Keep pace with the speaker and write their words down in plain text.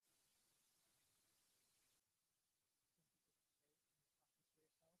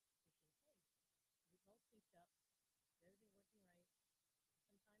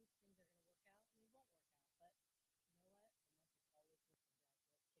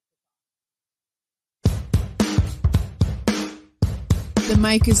The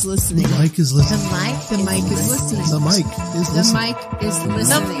mic is listening. The mic is listening. The mic is listening. The mic is listening. The mic is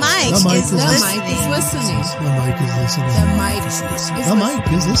listening. The mic is listening. The mic is listening. The mic is listening. The mic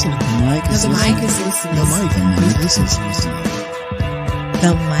is listening. The mic is listening. The mic is listening. The mic is listening.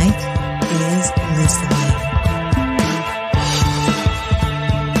 The mic is listening.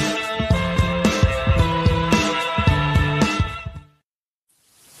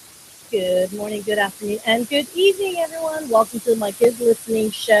 Good morning, good afternoon, and good evening, everyone. Welcome to the My Kids Listening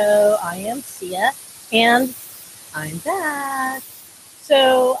Show. I am Sia, and I'm back.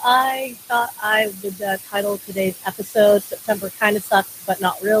 So I thought I would title today's episode, September Kind of Sucks, but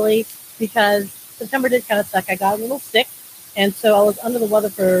Not Really, because September did kind of suck. I got a little sick, and so I was under the weather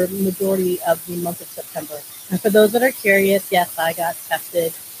for the majority of the month of September. And for those that are curious, yes, I got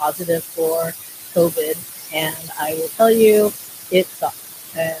tested positive for COVID, and I will tell you, it sucks.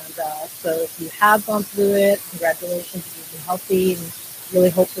 And so if you have gone through it, congratulations, you've been healthy, and really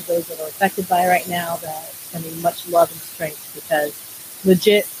hope for those that are affected by it right now that it's going to be much love and strength, because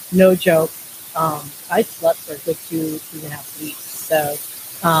legit, no joke, I slept for a good 2.5 weeks. So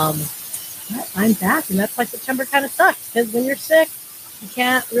I'm back, and that's why September kind of sucks, because when you're sick, you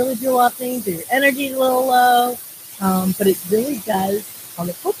can't really do a lot of things, or your energy's a little low, but it really does, on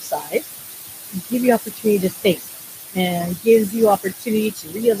the flip side, give you opportunity to think, and gives you opportunity to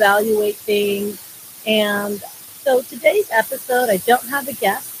reevaluate things. And so today's episode, I don't have a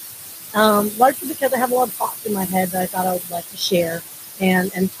guest, largely because I have a lot of thoughts in my head that I thought I would like to share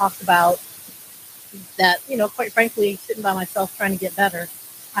and talk about that, quite frankly, sitting by myself trying to get better,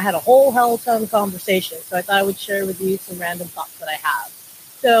 I had a whole hell of a ton of conversation. So I thought I would share with you some random thoughts that I have.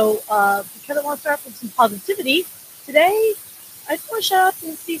 So because I want to start with some positivity, today I just want to shout out to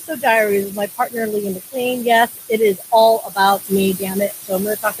the CISO Diaries with my partner, Leah McLean. Yes, it is all about me, damn it. So I'm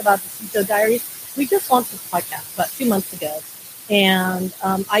going to talk about the CISO Diaries. We just launched this podcast about 2 months ago. And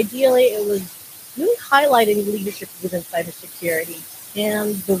ideally, it was really highlighting leadership within cybersecurity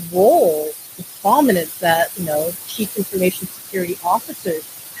and the role, the prominence that, chief information security officers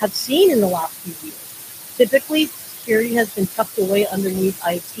have seen in the last few years. Typically, security has been tucked away underneath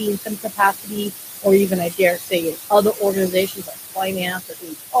IT in some capacity, or even, I dare say, in other organizations like finance or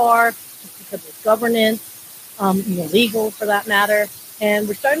HR, just because of governance, legal for that matter. And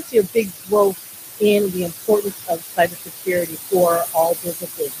we're starting to see a big growth in the importance of cybersecurity for all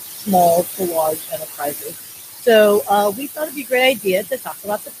businesses, small to large enterprises. So we thought it'd be a great idea to talk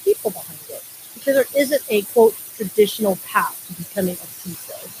about the people behind it, because there isn't a, quote, traditional path to becoming a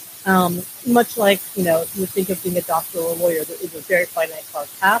CISO. Much like, if you think of being a doctor or a lawyer, there is a very finite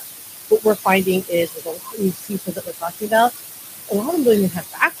path. What we're finding is with a lot of these CISOs that we're talking about, a lot of them don't even have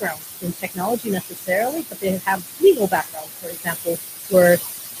backgrounds in technology necessarily, but they have legal backgrounds, for example, where,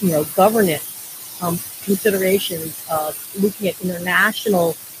 governance, considerations of looking at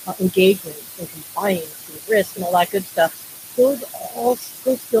international engagements and compliance and risk and all that good stuff. Those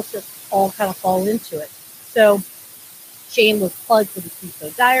skill sets all kind of fall into it. So shameless plug for the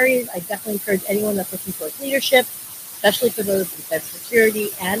CISO Diaries. I definitely encourage anyone that's looking for leadership, especially for those in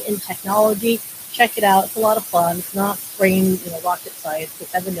cybersecurity and in technology. Check it out. It's a lot of fun. It's not brain, rocket science,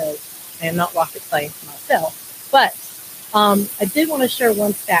 because heaven knows I am not rocket science myself. But I did want to share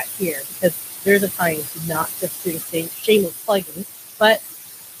one stat here, because there's a time to not just doing shameless plugging, but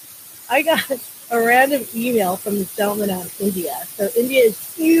I got a random email from this gentleman out of India. So India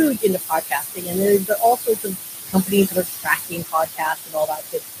is huge into podcasting, and there's all sorts of companies that are tracking podcasts and all that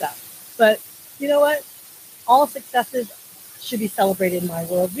good stuff. But you know what? All successes should be celebrated in my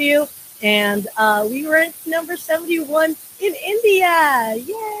worldview. And we ranked number 71 in India.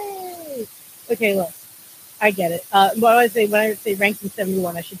 Yay! Okay, look, I get it. When I say ranked in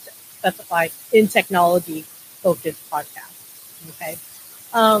 71, I should specify in technology-focused podcast. Okay?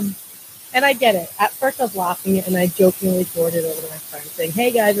 And I get it. At first I was laughing, and I jokingly forwarded it over to my friend saying,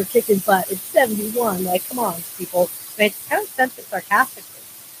 hey guys, we're kicking butt. It's 71. Like, come on, people. And I kind of sent it sarcastically.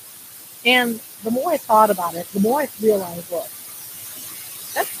 And the more I thought about it, the more I realized, look,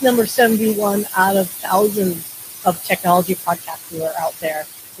 that's number 71 out of thousands of technology podcasts that are out there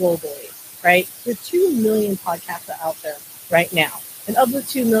globally, right? There's 2 million podcasts out there right now. And of the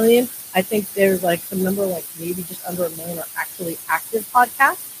 2 million, I think there's some number maybe just under 1 million are actually active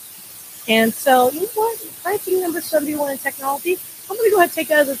podcasts. And so, you know what? Ranking number 71 in technology, I'm going to go ahead and take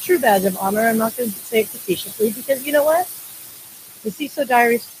that as a true badge of honor. I'm not going to say it facetiously, because you know what? The CISO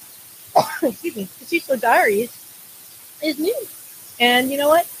Diaries, the CISO Diaries is new. And you know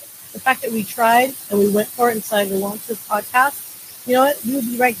what? The fact that we tried and we went for it and decided to launch this podcast, you know what? We would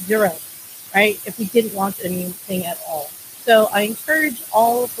be ranked 0, right? If we didn't launch anything at all. So I encourage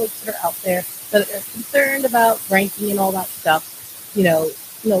all the folks that are out there that are concerned about ranking and all that stuff, you know,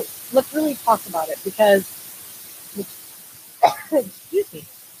 let's really talk about it because, excuse me,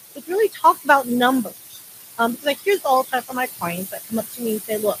 let's really talk about numbers. Because I hear this all the time from my clients that come up to me and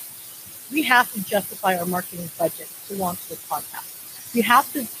say, look, we have to justify our marketing budget to launch this podcast. We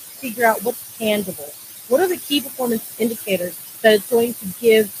have to figure out what's tangible. What are the key performance indicators that is going to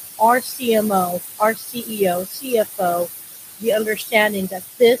give our CMO, our CEO, CFO, the understanding that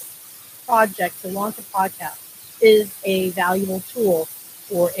this project to launch a podcast is a valuable tool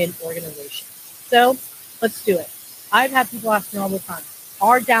for an organization. So let's do it. I've had people ask me all the time,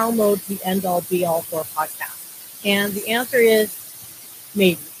 are downloads the end all be all for a podcast? And the answer is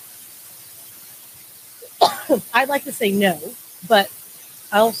maybe. I'd like to say no, but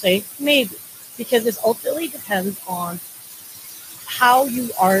I'll say maybe, because this ultimately depends on how you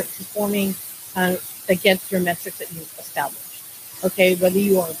are performing against your metrics that you've established. Okay, whether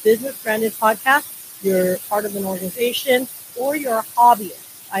you are a business-branded podcast, you're part of an organization, or you're a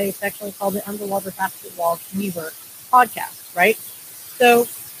hobbyist. I affectionately call it underwater basketball weaver podcast, right? So,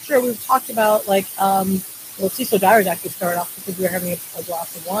 sure, we've talked about CISO Diaries actually started off because we were having a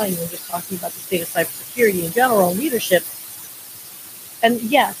glass of wine and we were just talking about the state of cybersecurity in general and leadership. And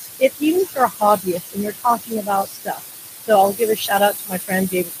yes, if you're a hobbyist and you're talking about stuff, so I'll give a shout out to my friend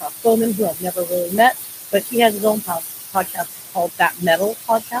David Cross Bowman, who I've never really met, but he has his own podcast called That Metal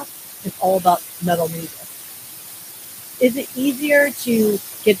Podcast. It's all about metal music. Is it easier to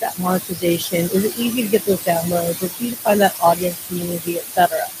get that monetization? Is it easy to get those downloads? Is it easy to find that audience, community,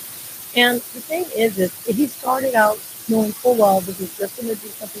 etc.? And the thing is he started out knowing full well this was just going to be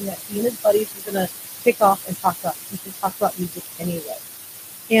something that he and his buddies were going to pick off and talk about. You can talk about music anyway.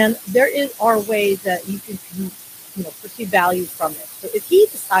 And there are ways that you can perceive value from it. So if he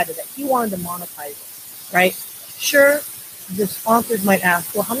decided that he wanted to monetize it, right? Sure, the sponsors might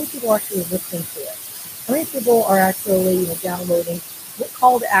ask, well, how many people are actually listening to it? How many people are actually downloading? What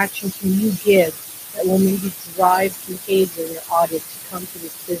call to action can you give that will maybe drive behavior in your audience to come to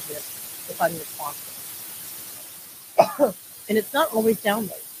this business if I'm your sponsor? And it's not always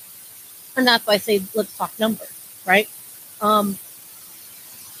downloads. And that's why I say, let's talk numbers, right? The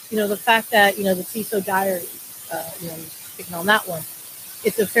fact that, the CISO Diaries, picking on that one,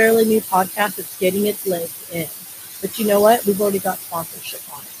 it's a fairly new podcast. It's getting its legs in. But you know what? We've already got sponsorship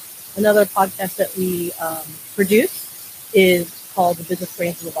on it. Another podcast that we produce is called The Business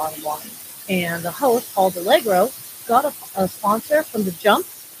Brains of the Bottom Line. And the host, Paul Delegro, got a sponsor from the jump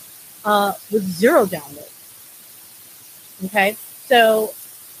with 0 downloads. Okay? So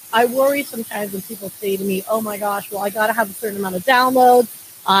I worry sometimes when people say to me, oh my gosh, well, I got to have a certain amount of downloads.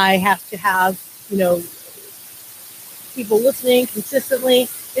 I have to have, people listening consistently.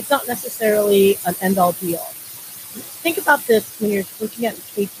 It's not necessarily an end-all be-all. Think about this when you're looking at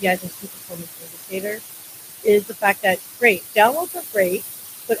KPIs and key performance indicators, is the fact that, great, downloads are great,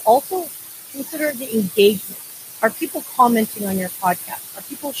 but also consider the engagement. Are people commenting on your podcast? Are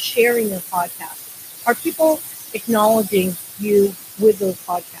people sharing your podcast? Are people acknowledging you with those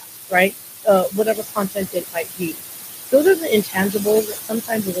podcasts, right? Whatever content it might be. Those are the intangibles that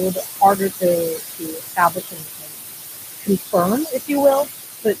sometimes are a little bit harder to establish and confirm, if you will.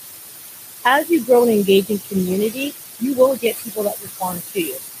 But as you grow an engaging community, you will get people that respond to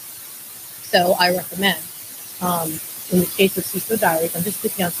you. So I recommend, in the case of CISO Diaries, I'm just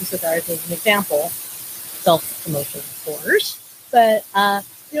picking on CISO Diaries as an example, self-promotion, of course, but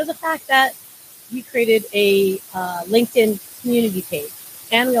the fact that we created a LinkedIn community page,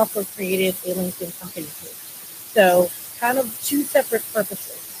 and we also created a LinkedIn company page. So kind of two separate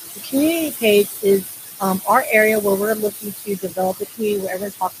purposes. The community page is our area where we're looking to develop a community where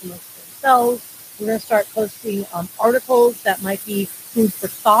everyone talks amongst themselves. We're going to start posting articles that might be food for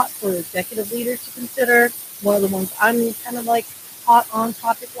thought for executive leaders to consider. One of the ones I'm kind of hot on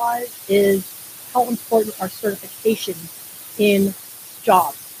topic-wise is how important are certifications in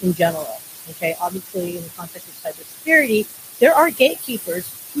jobs in general. Okay, obviously in the context of cybersecurity, there are gatekeepers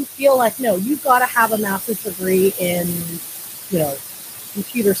who feel like, no, you've got to have a master's degree in,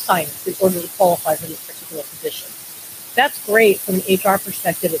 computer science in order to qualify for this particular position. That's great from an HR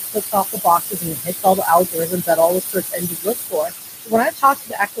perspective. It clicks off the boxes and it hits all the algorithms that all the search engines look for. But when I talk to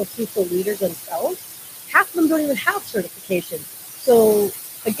the actual CISO leaders themselves, half of them don't even have certifications. So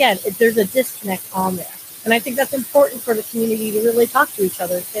again, there's a disconnect on there. And I think that's important for the community to really talk to each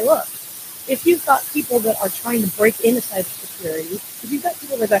other and say, look, if you've got people that are trying to break into cybersecurity, if you've got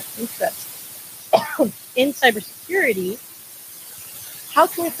people that have interest in cybersecurity, how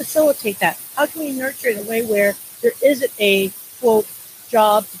can we facilitate that? How can we nurture it in a way where there isn't a, quote,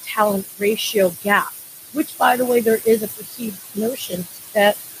 job to talent ratio gap, which, by the way, there is a perceived notion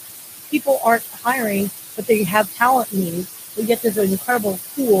that people aren't hiring, but they have talent needs but yet there's an incredible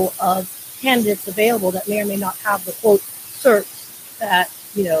pool of candidates available that may or may not have the quote certs that,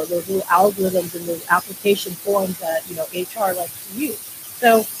 those little algorithms and those application forms that, HR likes to use.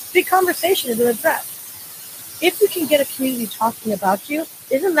 So big conversation is an address. If you can get a community talking about you,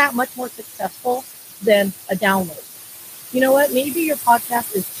 isn't that much more successful than a download? You know what? Maybe your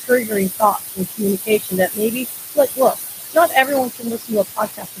podcast is triggering thoughts and communication that maybe, look, not everyone can listen to a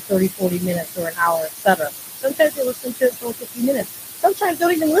podcast for 30, 40 minutes or an hour, etc. Sometimes they listen to it for 50 minutes. Sometimes they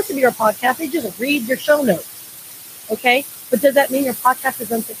don't even listen to your podcast. They just read your show notes. Okay? But does that mean your podcast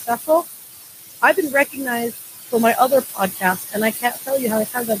is unsuccessful? I've been recognized for my other podcasts, and I can't tell you how many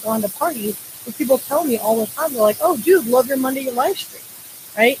times I've gone to parties where people tell me all the time, they're like, oh, dude, love your Monday live stream,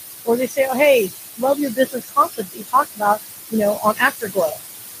 right? Or they say, oh, hey, love your business concept that you talked about, on Afterglow,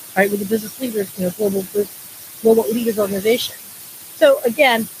 right, with the business leaders, global leaders organization. So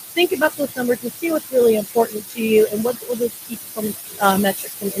again, think about those numbers and see what's really important to you and what will those key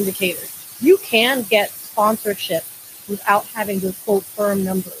metrics and indicators. You can get sponsorship without having those quote firm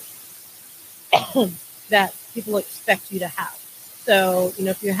numbers that people expect you to have. So,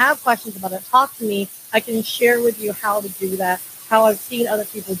 if you have questions about it, talk to me. I can share with you how to do that, how I've seen other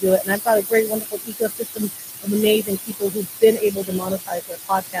people do it. And I've got a great, wonderful ecosystem of amazing people who've been able to monetize their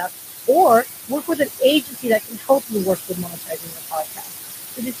podcast or work with an agency that can help you work with monetizing your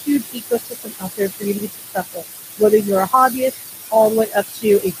podcast. There's a huge ecosystem out there for you to be successful, whether you're a hobbyist all the way up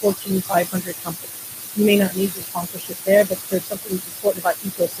to a Fortune 500 company. You may not need the sponsorship there, but there's something important about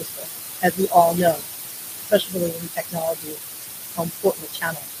ecosystem, as we all know, especially in technology, how important the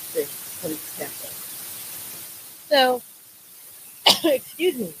channel is, for example. So,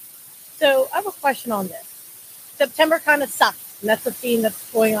 excuse me. So I have a question on this. September kind of sucks, and that's the theme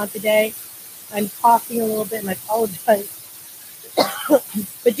that's going on today. I'm coughing a little bit, and I apologize.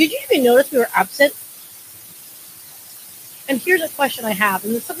 But did you even notice we were absent? And here's a question I have,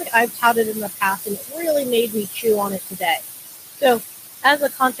 and it's something I've touted in the past, and it really made me chew on it today. So, as a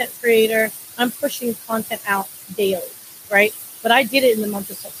content creator, I'm pushing content out daily, right? But I did it in the month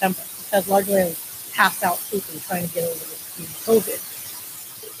of September because largely I was passed out sleeping, trying to get over this COVID.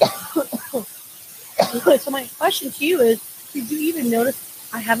 So my question to you is, did you even notice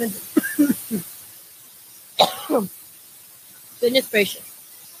I haven't... Goodness gracious.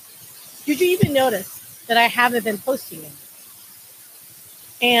 Did you even notice that I haven't been posting it?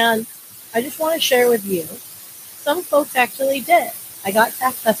 And I just want to share with you, some folks actually did. I got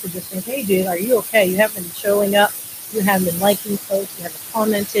text messages saying, hey, dude, are you okay? You haven't been showing up. You haven't been liking posts. You haven't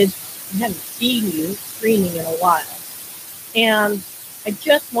commented. We haven't seen you streaming in a while. And I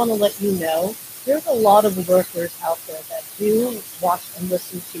just want to let you know, there's a lot of workers out there that do watch and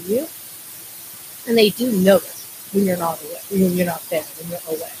listen to you. And they do notice when you're not away, when you're not there, when you're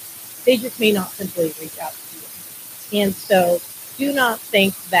away. They just may not simply reach out to you. And so do not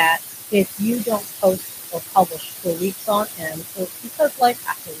think that if you don't post or publish for weeks on end, or because life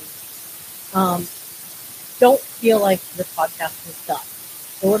happens, don't feel like the podcast is done,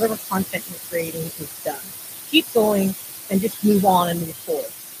 or whatever content you're creating is done. Keep going and just move on and move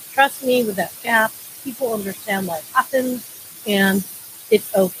forward. Trust me, with that gap, people understand life happens and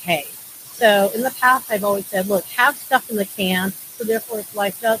it's okay. So in the past, I've always said, look, have stuff in the can, so therefore if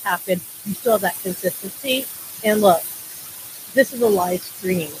life does happen, you still have that consistency. And look, this is a live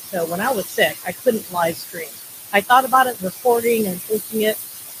stream. So when I was sick, I couldn't live stream. I thought about it, recording and posting it,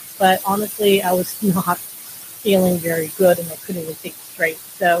 but honestly, I was not feeling very good and I couldn't even think straight.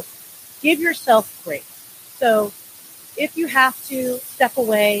 So give yourself grace. So if you have to step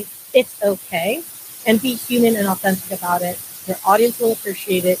away, it's okay. And be human and authentic about it. Your audience will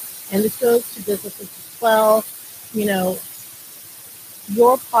appreciate it. And this goes to businesses as well. Your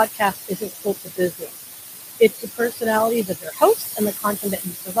podcast isn't quote the business. It's the personalities of your hosts and the content that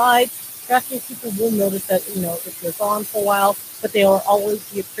you provide. Trust me, people will notice that, if you're gone for a while, but they will always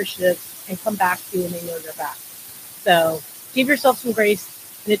be appreciative and come back to you when they know you're back. So give yourself some grace,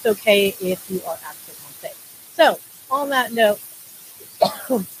 and it's okay if you are absent on things. So on that note,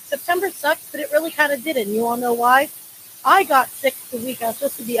 September sucks, but it really kind of didn't. You all know why? I got sick the week I was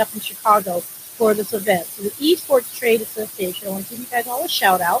supposed to be up in Chicago for this event. So the Esports Trade Association, I want to give you guys all a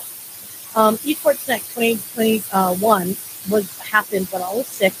shout out. Esports Next 2021 happened when I was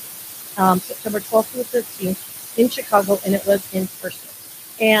sick, September 12th to the 13th in Chicago, and it was in person.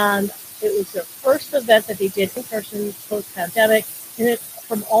 And it was their first event that they did in person post-pandemic, and it,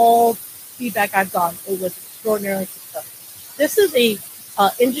 from all feedback I've gotten, it was extraordinarily successful. This is a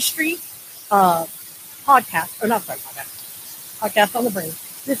industry podcast on the brain.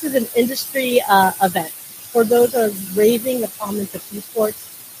 This is an industry event for those who are raising the prominence of esports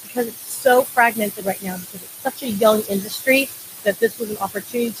because it's so fragmented right now, because it's such a young industry, that this was an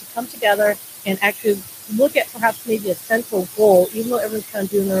opportunity to come together and actually look at perhaps maybe a central goal. Even though everyone's kind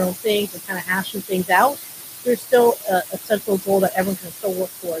of doing their own things and kind of hashing things out, there's still a central goal that everyone can still work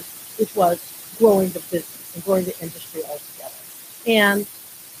towards, which was growing the business and growing the industry altogether. And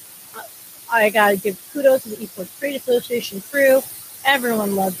I got to give kudos to the Esports Trade Association crew.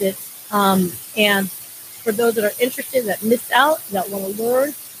 Everyone loved it. And for those that are interested, that missed out, that want to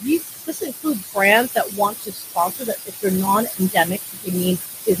learn, this includes brands that want to sponsor, that if they're non-endemic, which they mean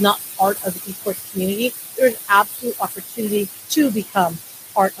is not part of the esports community, there's absolute opportunity to become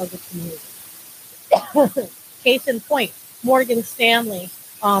part of the community. Case in point, Morgan Stanley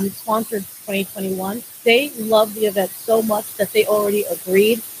sponsored 2021. They loved the event so much that they already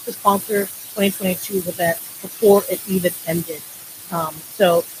agreed to sponsor 2022's event before it even ended.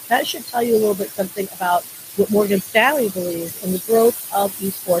 So that should tell you a little bit something about what Morgan Stanley believes in the growth of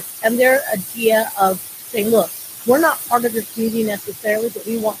esports and their idea of saying, look, we're not part of your community necessarily, but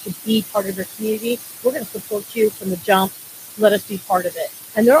we want to be part of your community. We're going to support you from the jump. Let us be part of it.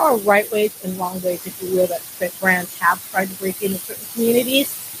 And there are right ways and wrong ways, if you will, that brands have tried to break into certain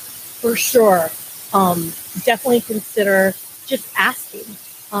communities. For sure, definitely consider just asking.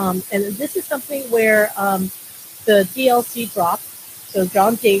 And this is something where the DLC dropped. So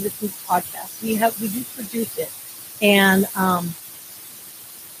John Davidson's podcast, we do produce it, and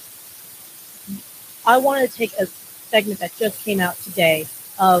I wanted to take a segment that just came out today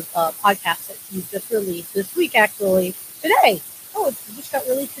of a podcast that he just released this week, actually today. Oh, it just got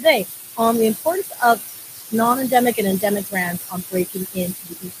released today on the importance of non-endemic and endemic brands on breaking into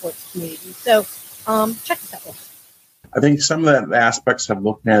the esports community. So check this out. I think some of the aspects of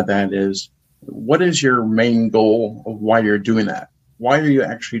looking at that is, what is your main goal of why you're doing that? Why are you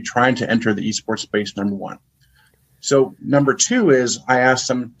actually trying to enter the esports space, number one? So number two is, I asked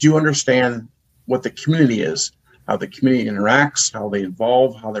them, do you understand what the community is, how the community interacts, how they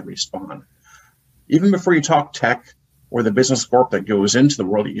evolve, how they respond? Even before you talk tech or the business scope that goes into the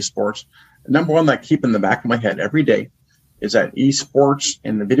world of esports, the number one that I keep in the back of my head every day is that esports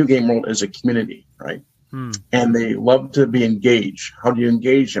in the video game world is a community, right? And they love to be engaged. How do you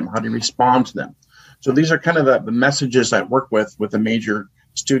engage them? How do you respond to them? So these are kind of the messages I work with the major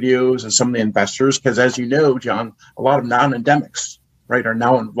studios and some of the investors, because as you know, John, a lot of non-endemics, right, are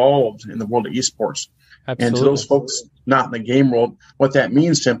now involved in the world of esports. Absolutely. And to those folks not in the game world, what that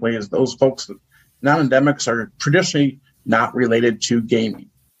means simply is those folks, non-endemics, are traditionally not related to gaming.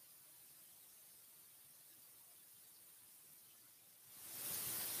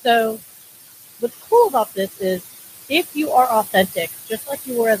 So what's cool about this is, if you are authentic, just like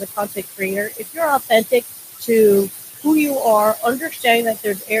you were as a content creator, if you're authentic to who you are, understanding that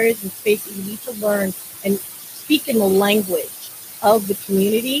there's areas and space that you need to learn and speak in the language of the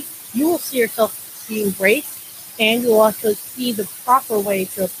community, you will see yourself being embraced, and you will also see the proper way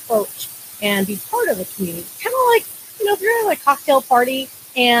to approach and be part of a community. Kind of like, if you're at a cocktail party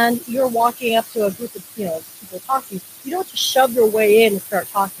and you're walking up to a group of, people talking, you don't just shove your way in and start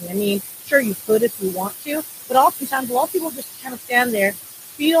talking. I mean, sure, you could if you want to, but oftentimes a lot of people just kind of stand there,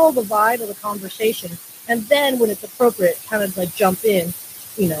 feel the vibe of the conversation, and then when it's appropriate, kind of like jump in,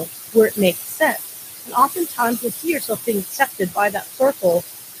 where it makes sense. And oftentimes you'll see yourself being accepted by that circle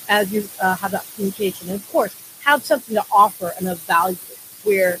as you have that communication. And of course, have something to offer and of value,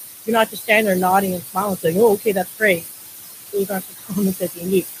 where you're not just standing there nodding and smiling saying, oh, okay, that's great. Those aren't the comments that they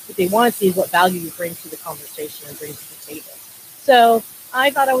need. What they want to see is what value you bring to the conversation and bring to the table. So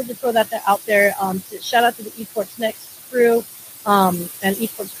I thought I would just throw that out there. Shout out to the Esports Next crew and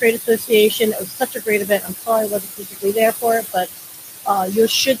Esports Trade Association. It was such a great event. I'm sorry I wasn't physically there for it, but you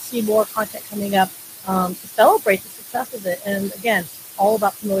should see more content coming up to celebrate the success of it. And again, all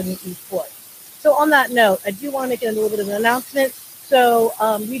about promoting esports. So on that note, I do want to make a little bit of an announcement. So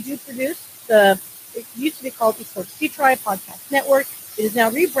we do produce it used to be called Esports Detroit Podcast Network. It is now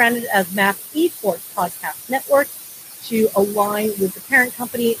rebranded as MAP Esports Podcast Network to align with the parent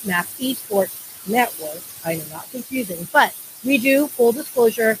company, MAP Esports Network. I know, not confusing, but we do, full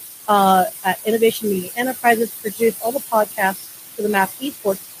disclosure, at Innovation Media Enterprises, produce all the podcasts for the MAP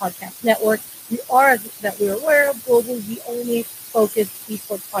Esports Podcast Network. We are, that we're aware of, globally the only focused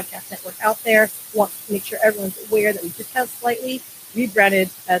esports podcast network out there. Want to make sure everyone's aware that we just have slightly rebranded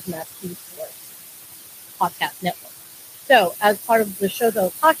as MAP Esports Podcast Network. So, as part of the show that I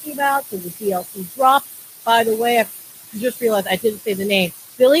was talking about, so the DLC drop. By the way, I just realized I didn't say the name.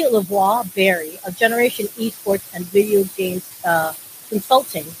 Billy LeVois Barry of Generation Esports and Video Games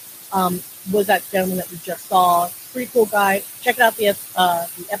Consulting was that gentleman that we just saw. Pretty cool guy. Check out the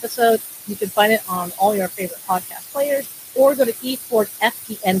episode. You can find it on all your favorite podcast players. or go to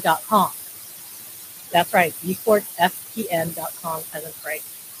esportsftn.com. That's right, esportsftn.com, as in Frank.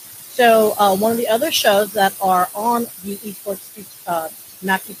 So one of the other shows that are on the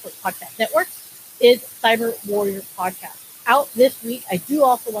Mac Esports Podcast Network is Cyber Warrior Podcast. Out this week, I do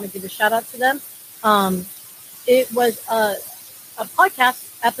also want to give a shout out to them. It was a podcast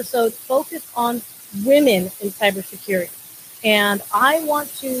episode focused on women in cybersecurity. And I want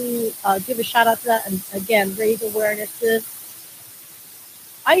to give a shout out to that and, again, raise awareness to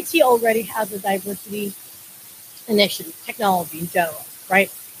IT already has a diversity initiative, technology in general, right?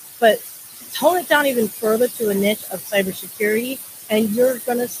 But tone it down even further to a niche of cybersecurity, and you're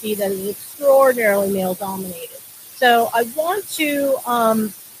going to see that it's extraordinarily male-dominated. So I want to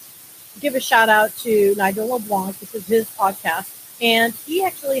give a shout-out to Nigel LeBlanc. This is his podcast, and he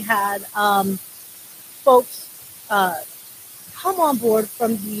actually had folks come on board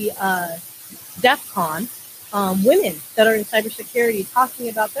from the DEF CON, women that are in cybersecurity, talking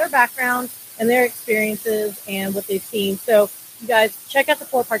about their background and their experiences and what they've seen. So you guys check out the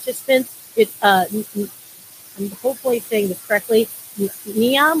 4 participants. It's I'm hopefully saying this correctly.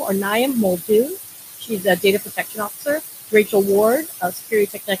 Niam Muldoon. She's a data protection officer. Rachel Ward, a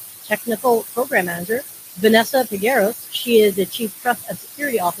security technical program manager. Vanessa Figueros. She is the chief trust and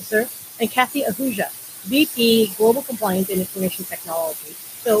security officer. And Kathy Ahuja, VP Global Compliance and Information Technology.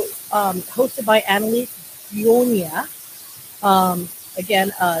 So hosted by Annalise Ionia.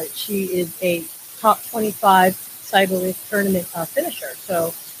 Again, she is a top 25 cyber risk tournament finisher.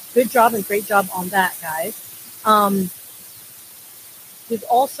 So good job and great job on that, guys. There's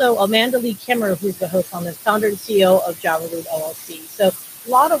also Amanda Lee Kimmer, who's the host on this, founder and CEO of Javaroot LLC. So a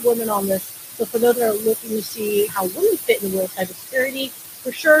lot of women on this. So for those that are looking to see how women fit in the world of cybersecurity,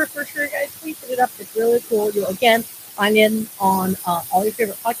 for sure, guys, please put it up. It's really cool. You'll, again, find it on all your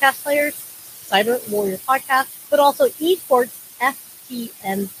favorite podcast players, Cyber Warrior Podcast, but also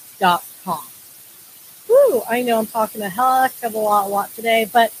esportsftn.com. Woo, I know I'm talking a heck of a lot today,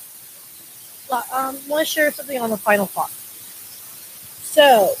 but I want to share something on the final thought.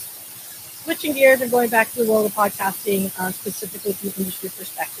 So, switching gears and going back to the world of podcasting, specifically from an industry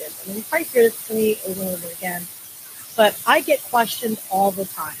perspective. I mean, you probably hear this from me over and over again, but I get questioned all the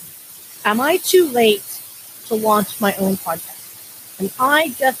time. Am I too late to launch my own podcast? Am I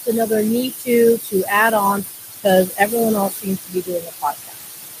just another me too to add on because everyone else seems to be doing a podcast?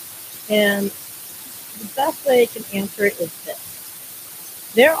 And the best way I can answer it is this.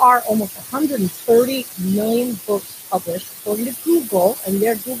 There are almost 130 million books published, according to Google, and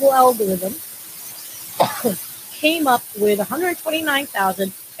their Google algorithm came up with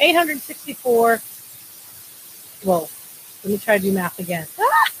 129,864. Whoa, let me try to do math again.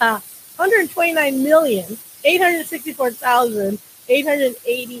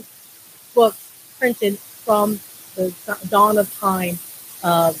 129,864,880 books printed from the dawn of time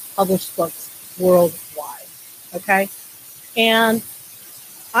of published books worldwide. Okay? And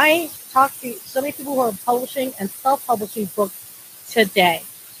I talk to so many people who are publishing and self-publishing books today.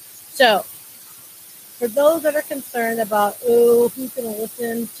 So, for those that are concerned about, who's going to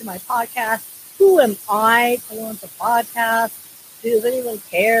listen to my podcast? Who am I to launch a podcast? Does anyone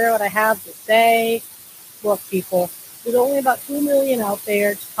care what I have to say? Look, people, there's only about 2 million out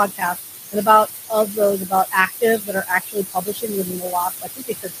there to podcasts, and about active that are actually publishing within the last, I think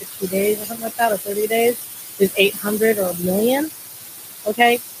they said 60 days or something like that, or 30 days, is 800 or a million.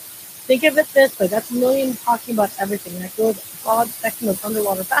 Okay? Think of it this way. That's a million talking about everything. And it goes a broad spectrum of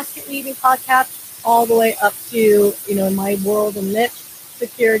underwater basket weaving podcasts all the way up to, in my world and niche,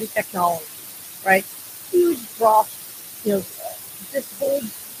 security technology, right? Huge drop, this whole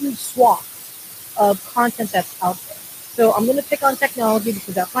huge swath of content that's out there. So I'm going to pick on technology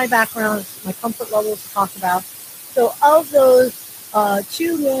because that's my background, it's my comfort levels to talk about. So of those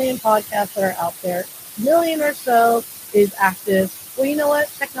 2 million podcasts that are out there, 1 million or so is active. Well, you know what?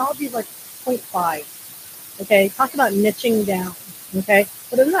 Technology is like 0.5. Okay, talk about niching down. Okay,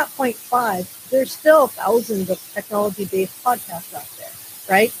 but in that 0.5, there's still thousands of technology-based podcasts out there,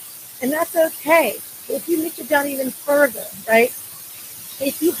 right? And that's okay. But if you niche it down even further, right?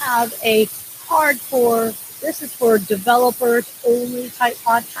 If you have a hardcore, this is for developers only type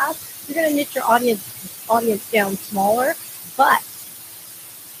podcast, you're going to niche your audience down smaller. But,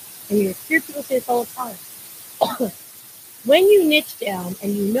 and you hear people say this all the time. When you niche down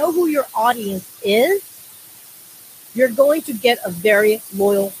and you know who your audience is, you're going to get a very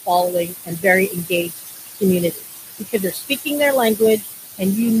loyal following and very engaged community because they're speaking their language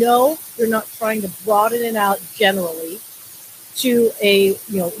and you're not trying to broaden it out generally to a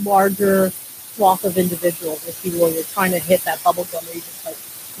larger swath of individuals, if you will. You're trying to hit that bubble gum where you just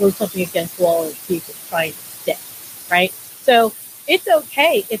throw something against the wall and keep it trying to stick, right? So it's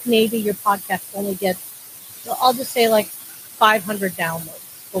okay if maybe your podcast only gets, well, I'll just say like 500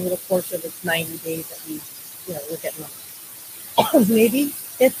 downloads over the course of its 90 days that we're getting on. Maybe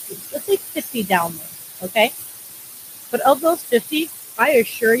 50, let's say 50 downloads, okay? But of those 50, I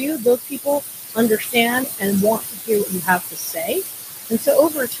assure you, those people understand and want to hear what you have to say. And so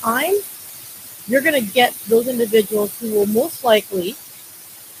over time, you're going to get those individuals who will most likely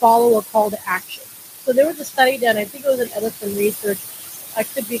follow a call to action. So there was a study done, I think it was in Edison Research. I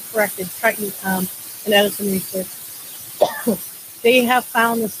could be corrected, Triton in Edison Research. They have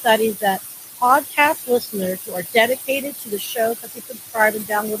found the studies that podcast listeners who are dedicated to the shows that they subscribe and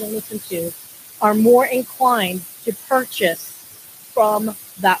download and listen to are more inclined to purchase from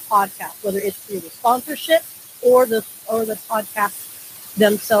that podcast, whether it's through the sponsorship or the podcast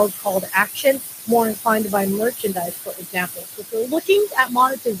themselves call to action, more inclined to buy merchandise, for example. So if you're looking at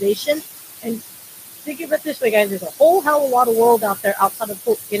monetization, and think of it this way, guys, there's a whole hell of a lot of world out there outside of,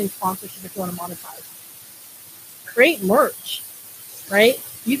 quote, getting sponsorship if you want to monetize. Create merch, right?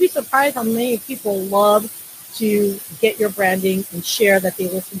 You'd be surprised how many people love to get your branding and share that they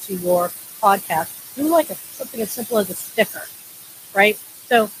listen to your podcast. Do like something as simple as a sticker, right?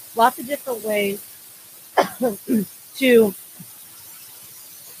 So lots of different ways to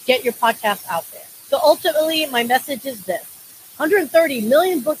get your podcast out there. So ultimately, my message is this. 130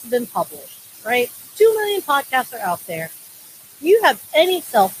 million books have been published, right? 2 million podcasts are out there. If you have any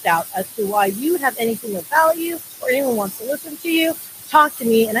self-doubt as to why you have anything of value or anyone wants to listen to you, talk to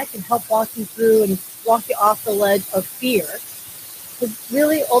me and I can help walk you through and walk you off the ledge of fear. Because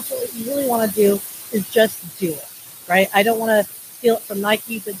really, ultimately, what you really want to do is just do it, right? I don't want to steal it from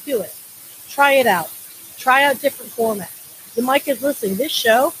Nike, but do it. Try it out. Try out different formats. The mic is listening. This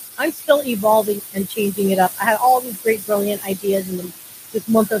show, I'm still evolving and changing it up. I had all these great, brilliant ideas in this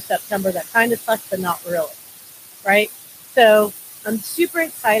month of September that kind of sucked, but not really, right? So I'm super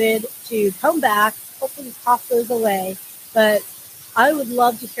excited to come back. Hopefully this cough goes away, but I would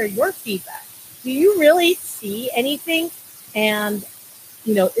love to hear your feedback. Do you really see anything? And,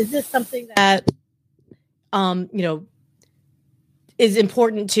 is this something that, is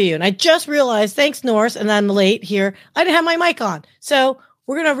important to you? And I just realized, thanks, Norris, and I'm late here, I didn't have my mic on. So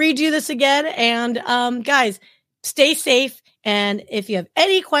we're going to redo this again. And guys, stay safe. And if you have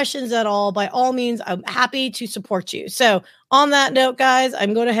any questions at all, by all means, I'm happy to support you. So on that note, guys,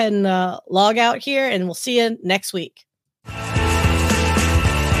 I'm going to go ahead and log out here, and we'll see you next week.